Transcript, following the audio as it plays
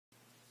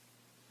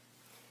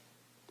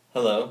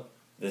Hello,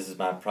 this is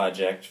my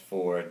project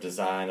for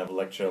Design of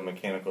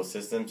Electromechanical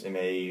Systems,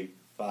 MA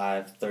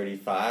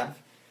 535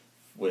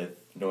 with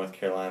North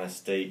Carolina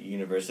State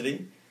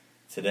University.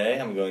 Today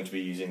I'm going to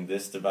be using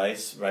this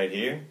device right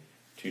here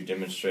to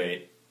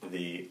demonstrate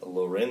the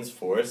Lorentz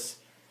force,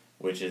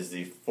 which is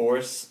the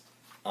force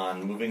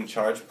on moving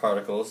charged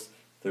particles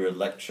through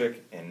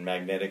electric and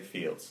magnetic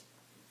fields.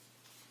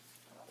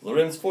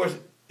 Lorentz force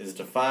is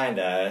defined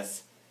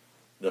as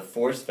the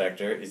force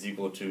vector is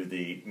equal to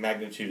the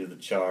magnitude of the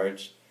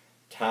charge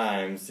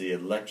times the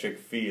electric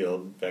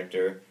field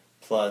vector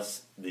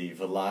plus the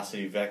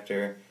velocity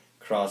vector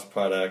cross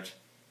product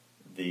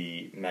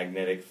the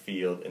magnetic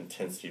field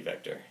intensity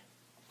vector.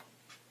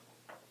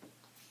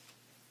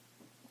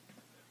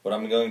 What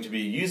I'm going to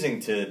be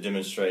using to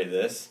demonstrate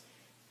this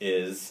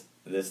is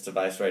this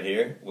device right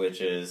here,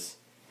 which is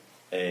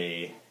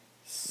a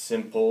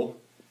simple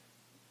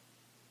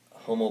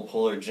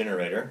homopolar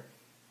generator.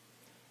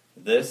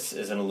 This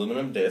is an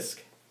aluminum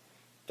disc.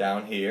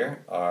 Down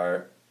here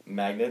are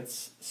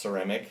magnets,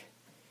 ceramic.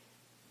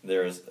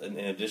 There is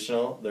a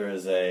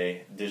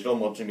digital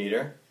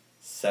multimeter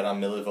set on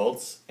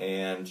millivolts,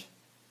 and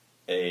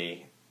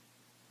the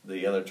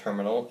other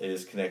terminal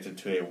is connected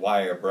to a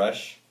wire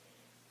brush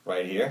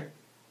right here.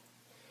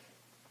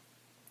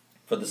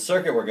 For the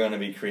circuit we're going to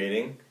be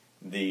creating,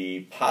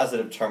 the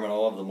positive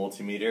terminal of the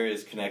multimeter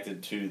is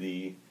connected to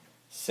the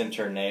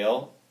center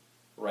nail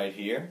right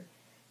here,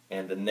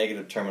 and the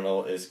negative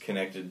terminal is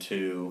connected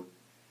to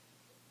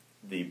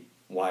the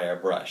wire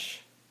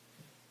brush.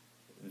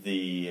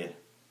 The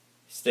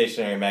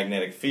stationary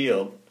magnetic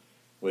field,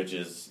 which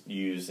is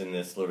used in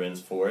this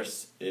Lorentz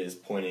force, is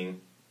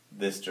pointing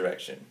this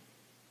direction.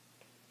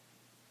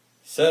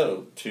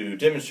 So, to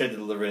demonstrate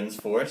the Lorentz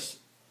force,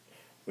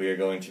 we are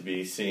going to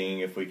be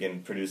seeing if we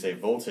can produce a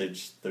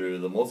voltage through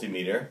the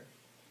multimeter,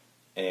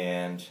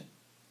 and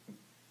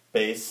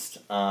based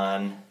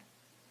on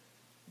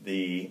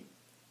the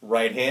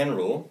right-hand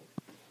rule,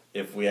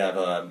 if we have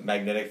a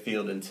magnetic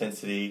field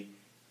intensity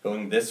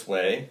going this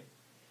way,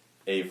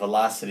 a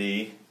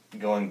velocity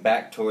going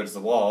back towards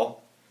the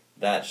wall,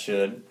 that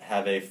should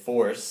have a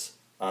force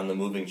on the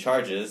moving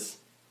charges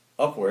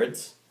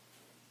upwards.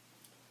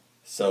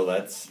 So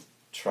let's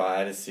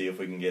try to see if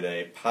we can get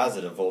a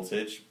positive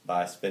voltage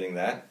by spinning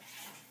that.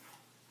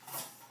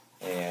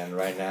 And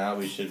right now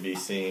we should be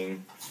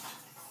seeing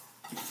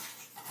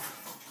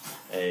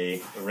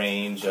a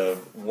range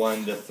of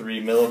 1 to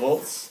 3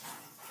 millivolts,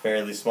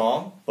 fairly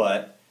small,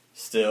 but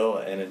still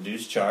an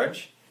induced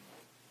charge.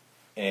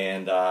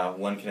 And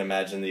one can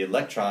imagine the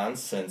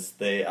electrons, since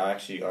they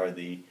actually are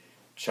the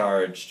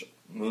charged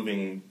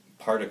moving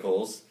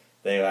particles,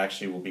 they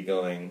actually will be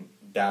going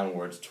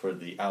downwards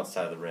toward the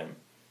outside of the rim.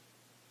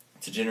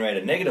 To generate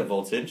a negative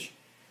voltage,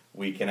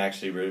 we can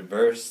actually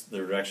reverse the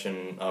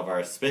direction of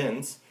our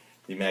spins.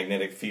 The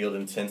magnetic field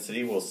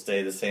intensity will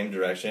stay the same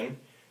direction,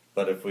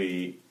 but if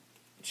we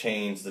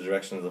change the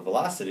direction of the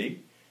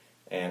velocity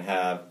and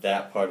have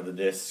that part of the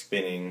disc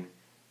spinning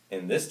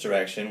in this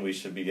direction, we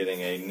should be getting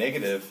a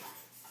negative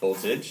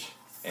voltage,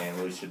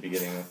 and we should be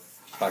getting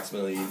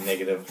approximately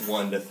negative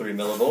 1 to 3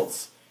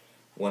 millivolts.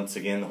 Once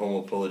again, the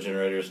homopolar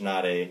generator is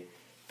not a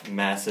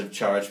massive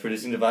charge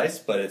producing device,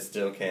 but it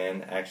still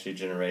can actually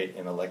generate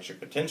an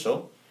electric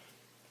potential.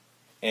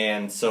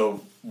 And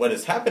so what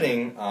is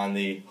happening on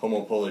the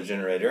homopolar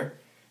generator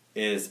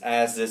is,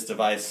 as this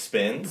device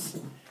spins,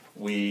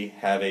 we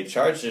have a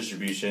charge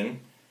distribution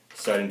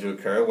starting to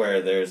occur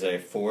where there's a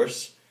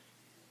force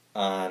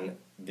on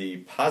the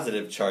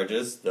positive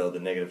charges, though the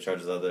negative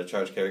charges are the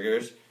charge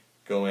carriers,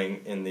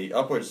 going in the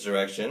upwards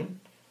direction,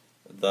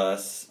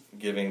 thus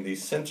giving the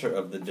center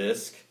of the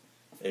disc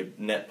a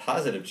net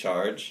positive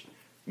charge.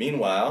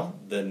 Meanwhile,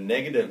 the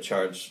negative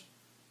charge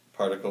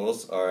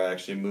particles are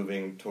actually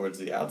moving towards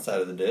the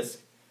outside of the disc,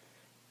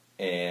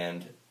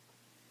 and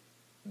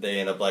they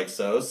end up like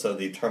so. So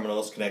the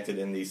terminals connected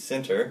in the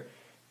center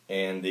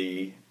and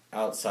the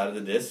outside of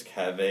the disc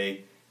have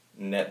a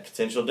net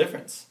potential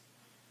difference.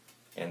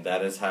 And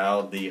that is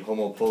how the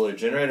homopolar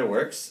generator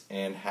works,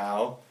 and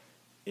how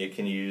it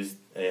can use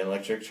an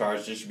electric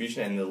charge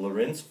distribution and the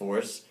Lorentz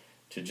force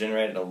to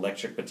generate an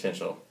electric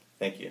potential.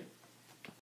 Thank you.